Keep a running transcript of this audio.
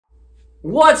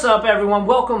What's up, everyone?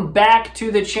 Welcome back to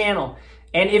the channel.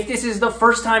 And if this is the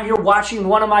first time you're watching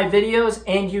one of my videos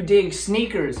and you dig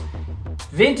sneakers,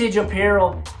 vintage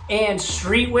apparel, and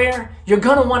streetwear, you're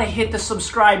gonna wanna hit the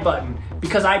subscribe button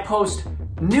because I post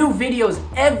new videos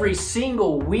every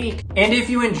single week. And if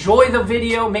you enjoy the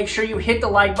video, make sure you hit the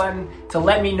like button to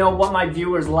let me know what my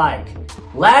viewers like.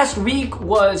 Last week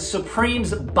was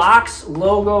Supreme's box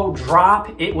logo drop.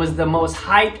 It was the most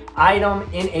hyped item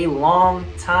in a long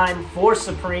time for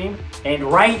Supreme. And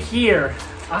right here,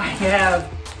 I have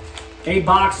a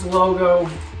box logo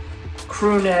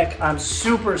crew neck. I'm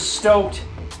super stoked.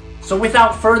 So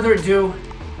without further ado,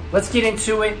 let's get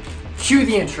into it. Cue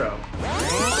the intro.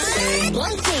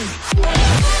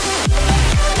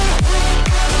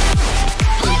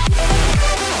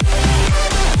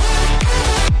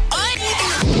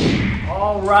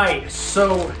 All right,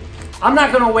 so I'm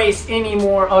not gonna waste any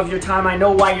more of your time. I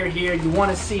know why you're here. You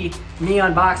wanna see me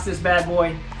unbox this bad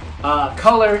boy.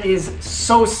 Color is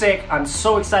so sick. I'm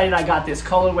so excited I got this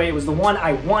colorway. It was the one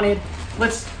I wanted.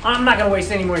 I'm not gonna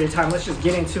waste any more of your time. Let's just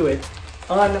get into it.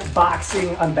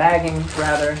 Unbagging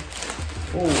rather.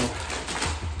 Ooh.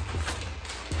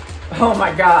 Oh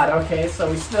my God, okay, so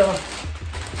we still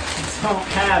don't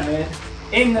have it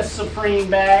in the Supreme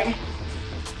bag.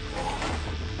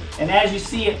 And as you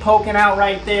see it poking out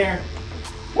right there,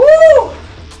 woo!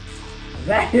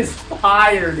 That is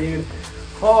fire, dude.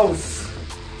 Close.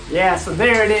 Yeah, so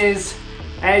there it is.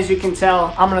 As you can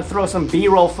tell, I'm gonna throw some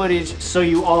B-roll footage so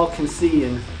you all can see.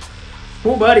 And,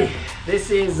 oh buddy,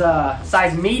 this is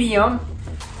size medium.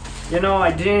 You know,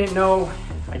 I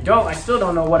still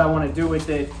don't know what I wanna do with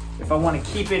it. If I wanna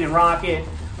keep it and rock it,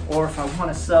 or if I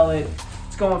wanna sell it.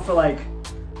 It's going for like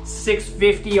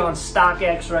 $650 on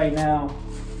StockX right now.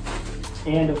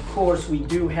 And of course we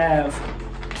do have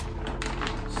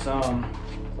some,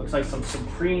 looks like some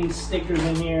Supreme stickers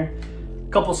in here.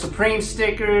 A couple Supreme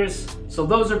stickers, so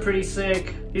those are pretty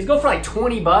sick. These go for like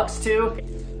 20 bucks too.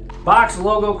 Box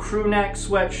logo crew neck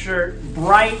sweatshirt,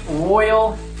 bright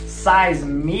royal, size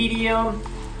medium.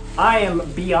 I am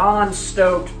beyond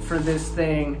stoked for this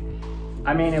thing.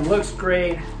 I mean, it looks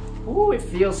great. Ooh, it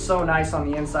feels so nice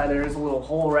on the inside. There is a little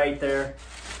hole right there.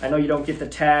 I know you don't get the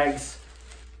tags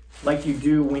like you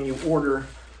do when you order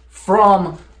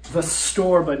from the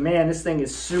store, but man, this thing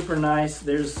is super nice.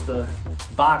 There's the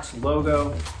box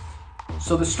logo.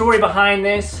 So the story behind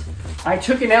this, I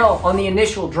took an L on the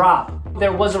initial drop.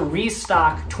 There was a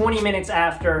restock 20 minutes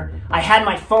after. I had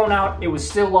my phone out, it was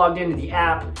still logged into the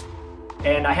app,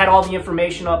 and I had all the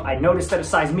information up. I noticed that a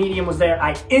size medium was there.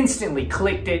 I instantly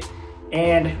clicked it,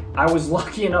 and I was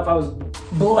lucky enough, I was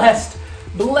blessed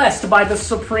by the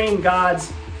Supreme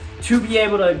gods to be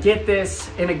able to get this.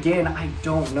 And again, I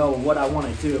don't know what I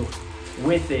want to do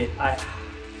with it. I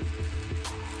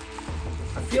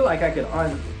feel like I could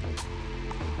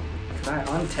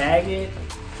untag it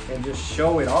and just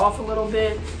show it off a little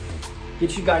bit,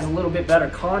 get you guys a little bit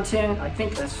better content. I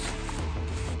think that's,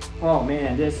 oh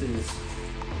man, these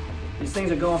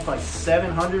things are going for like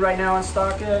 700 right now on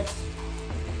StockX.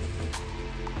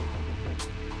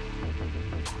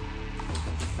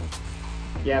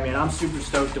 Yeah, man, I'm super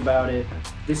stoked about it.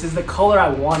 This is the color I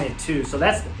wanted too. So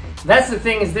that's the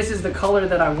thing, is this is the color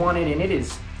that I wanted, and it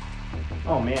is,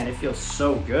 oh man, it feels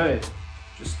so good.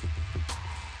 Just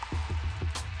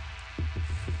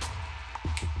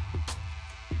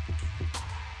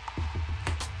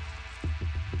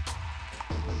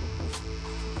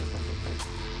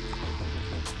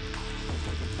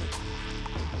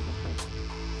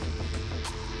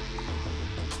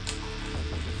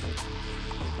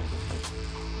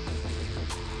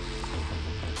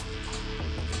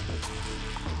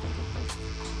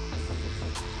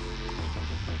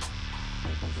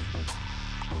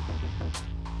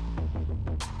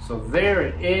so there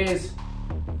it is,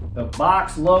 the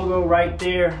box logo right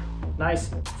there, nice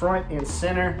front and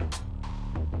center.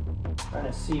 Trying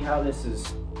to see how this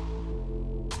is,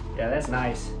 yeah, that's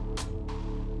nice.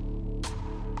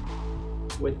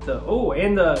 With the, oh,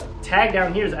 and the tag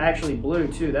down here is actually blue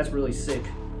too, that's really sick.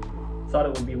 Thought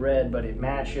it would be red, but it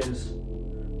matches.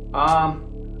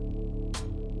 I'm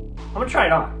gonna try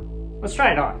it on. Let's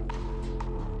try it on.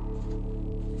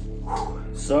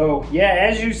 So yeah,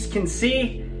 as you can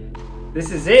see, this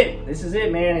is it. This is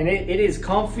it, man, and it is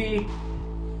comfy.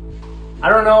 I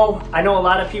don't know. I know a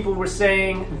lot of people were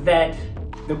saying that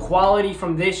the quality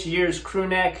from this year's crew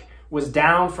neck was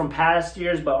down from past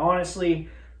years, but honestly,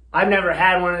 I've never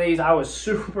had one of these. I was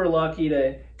super lucky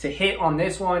to hit on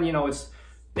this one. You know,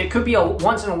 it could be a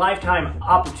once in a lifetime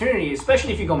opportunity,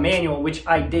 especially if you go manual, which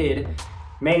I did.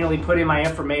 manually put in my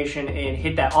information and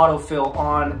hit that autofill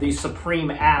on the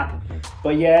Supreme app.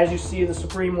 But yeah, as you see the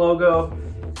Supreme logo,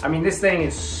 I mean, this thing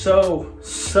is so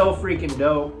freaking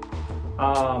dope.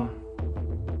 I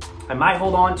might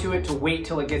hold on to it to wait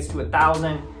till it gets to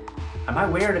 1,000. I might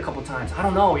wear it a couple times. I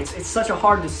don't know. It's such a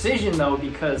hard decision though,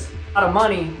 because a lot of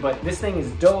money, but this thing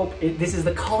is dope. This is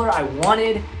the color I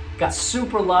wanted. Got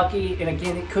super lucky, and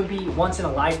again, it could be once in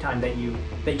a lifetime that you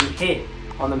hit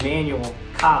on the manual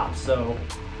cop. So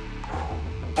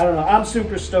I don't know. I'm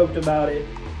super stoked about it.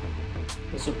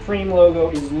 The Supreme logo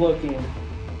is looking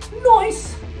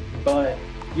nice, but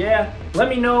yeah, let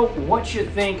me know what you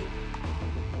think.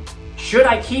 Should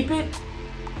I keep it?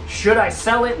 Should I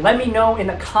sell it? Let me know in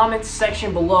the comments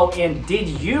section below. And did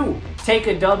you take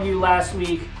a W last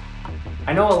week?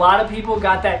 I know a lot of people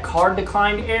got that card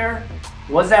declined error.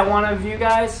 Was that one of you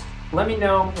guys? Let me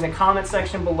know in the comment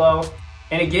section below.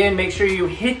 And again, make sure you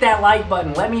hit that like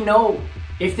button. Let me know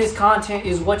if this content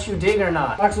is what you dig or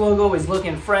not. Box logo is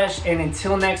looking fresh, and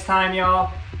until next time,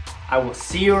 y'all, I will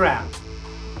see you around.